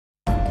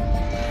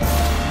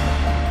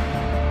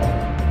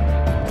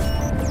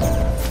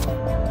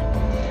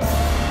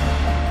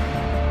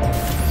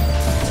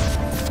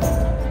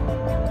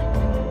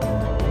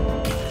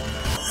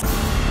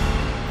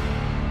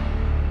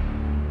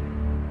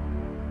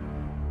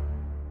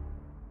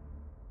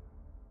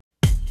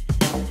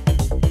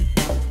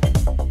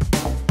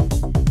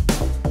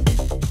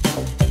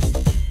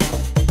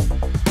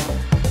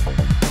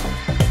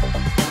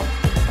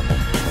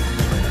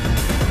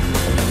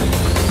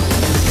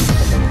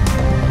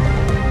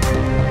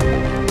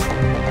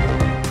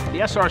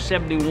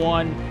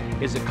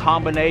SR-71 is a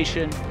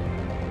combination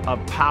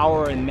of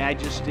power and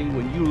majesty.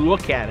 When you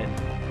look at it,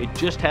 it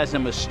just has a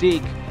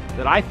mystique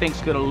that I think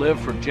is going to live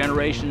for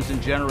generations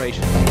and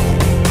generations.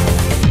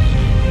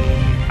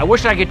 I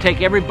wish I could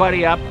take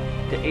everybody up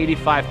to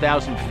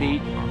 85,000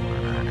 feet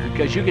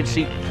because you can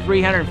see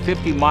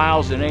 350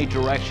 miles in any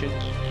direction.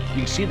 You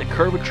can see the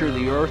curvature of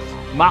the earth.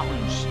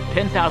 Mountains,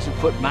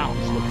 10,000-foot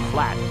mountains look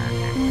flat.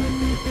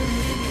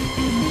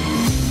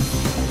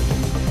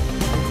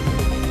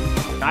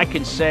 I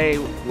can say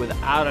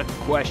without a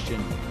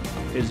question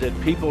is that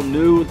people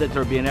knew that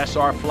there'd be an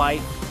SR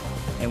flight,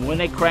 and when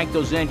they cranked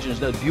those engines,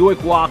 the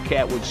Buick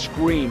Wildcat would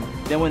scream.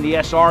 Then when the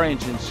SR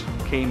engines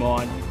came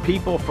on,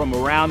 people from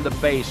around the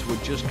base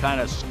would just kind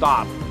of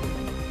stop.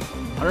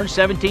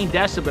 117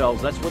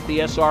 decibels, that's what the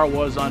SR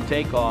was on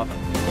takeoff.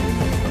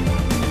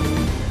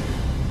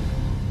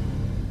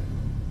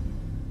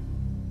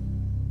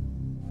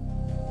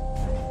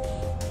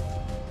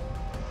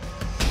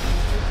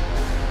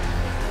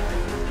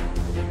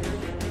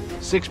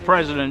 Six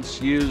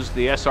presidents used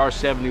the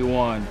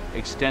SR-71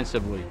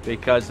 extensively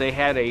because they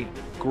had a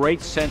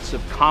great sense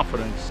of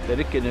confidence that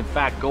it could in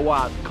fact go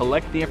out,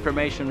 collect the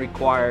information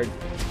required,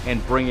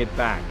 and bring it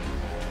back.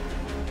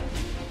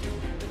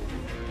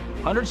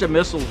 Hundreds of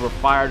missiles were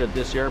fired at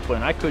this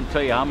airplane. I couldn't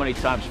tell you how many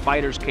times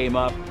fighters came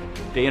up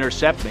to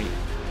intercept me.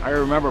 I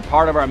remember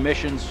part of our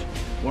missions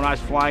when I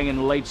was flying in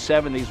the late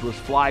 70s was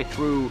fly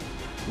through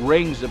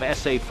rings of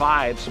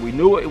SA-5s. So we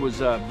knew it was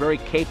a very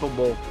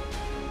capable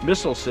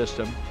missile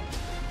system.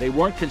 They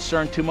weren't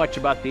concerned too much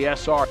about the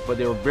SR, but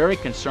they were very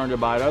concerned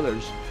about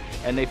others,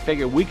 and they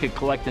figured we could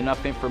collect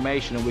enough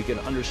information and we could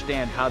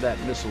understand how that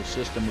missile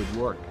system would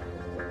work.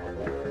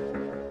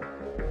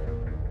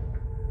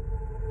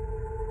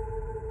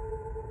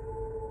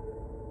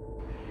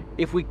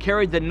 If we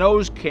carried the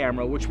nose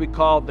camera, which we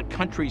called the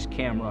country's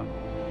camera,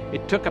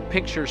 it took a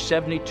picture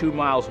 72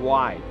 miles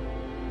wide.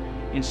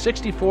 In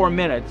 64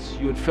 minutes,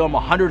 you would film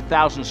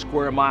 100,000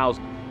 square miles.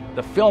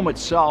 The film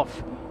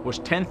itself was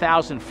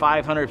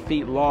 10,500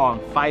 feet long,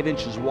 5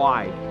 inches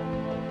wide.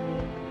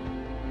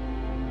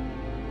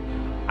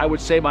 I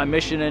would say my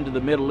mission into the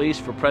Middle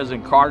East for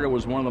President Carter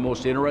was one of the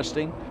most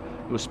interesting.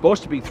 It was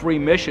supposed to be 3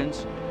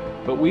 missions,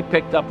 but we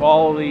picked up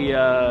all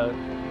the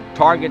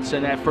targets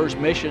in that first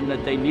mission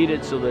that they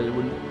needed, so that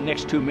the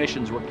next 2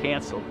 missions were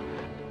canceled.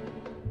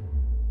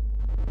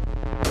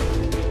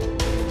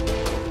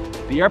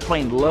 The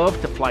airplane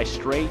loved to fly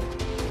straight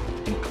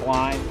and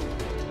climb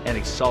and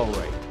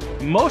accelerate.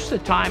 Most of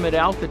the time at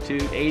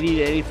altitude, 80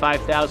 to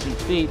 85,000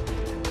 feet,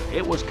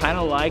 it was kind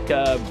of like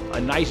a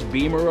nice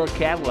Beamer or a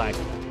Cadillac.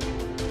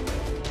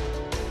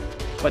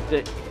 But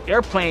the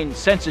airplane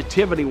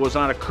sensitivity was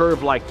on a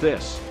curve like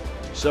this.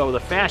 So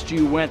the faster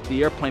you went,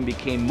 the airplane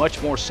became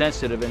much more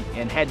sensitive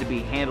and had to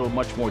be handled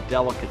much more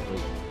delicately.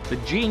 The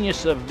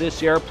genius of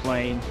this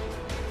airplane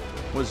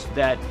was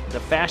that the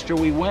faster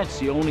we went, it's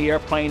the only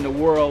airplane in the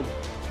world,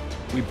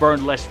 we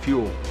burned less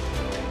fuel.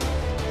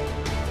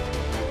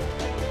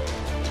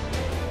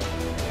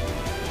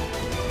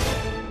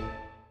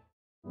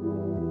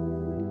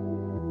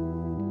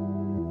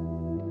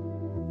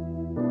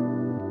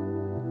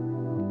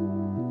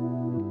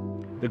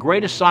 The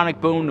greatest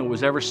sonic boom that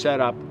was ever set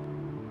up,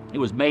 it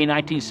was May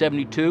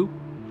 1972.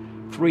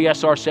 3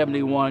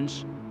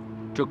 SR-71s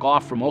took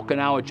off from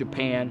Okinawa,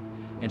 Japan,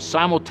 and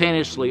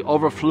simultaneously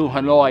overflew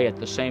Hanoi at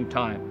the same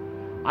time.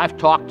 I've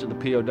talked to the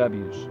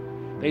POWs.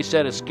 They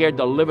said it scared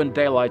the living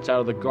daylights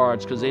out of the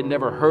guards because they'd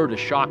never heard a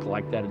shock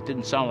like that. It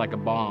didn't sound like a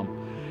bomb,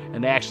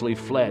 and they actually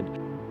fled.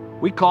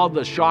 We called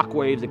the shock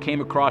wave that came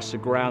across the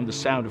ground the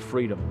sound of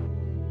freedom.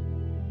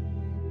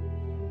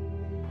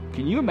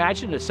 Can you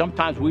imagine that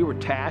sometimes we were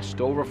tasked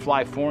to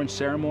overfly foreign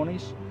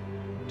ceremonies,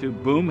 to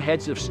boom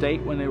heads of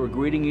state when they were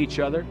greeting each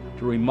other,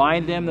 to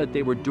remind them that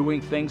they were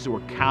doing things that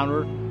were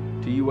counter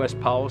to U.S.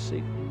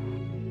 policy?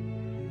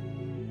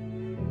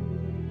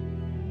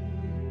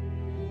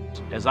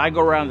 As I go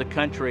around the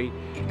country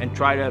and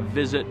try to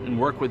visit and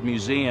work with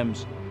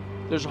museums,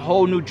 there's a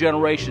whole new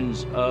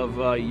generations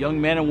of young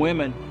men and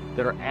women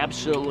that are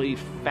absolutely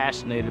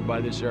fascinated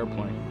by this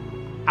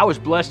airplane. I was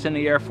blessed in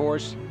the Air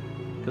Force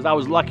because I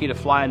was lucky to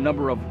fly a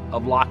number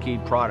of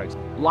Lockheed products.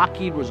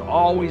 Lockheed was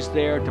always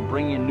there to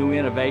bring in new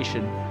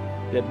innovation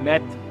that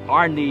met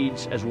our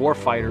needs as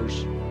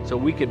warfighters so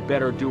we could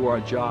better do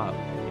our job.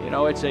 You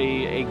know, it's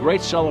a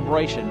great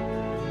celebration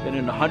that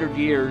in 100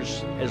 years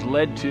has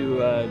led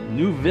to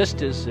new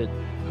vistas that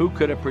who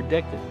could have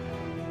predicted.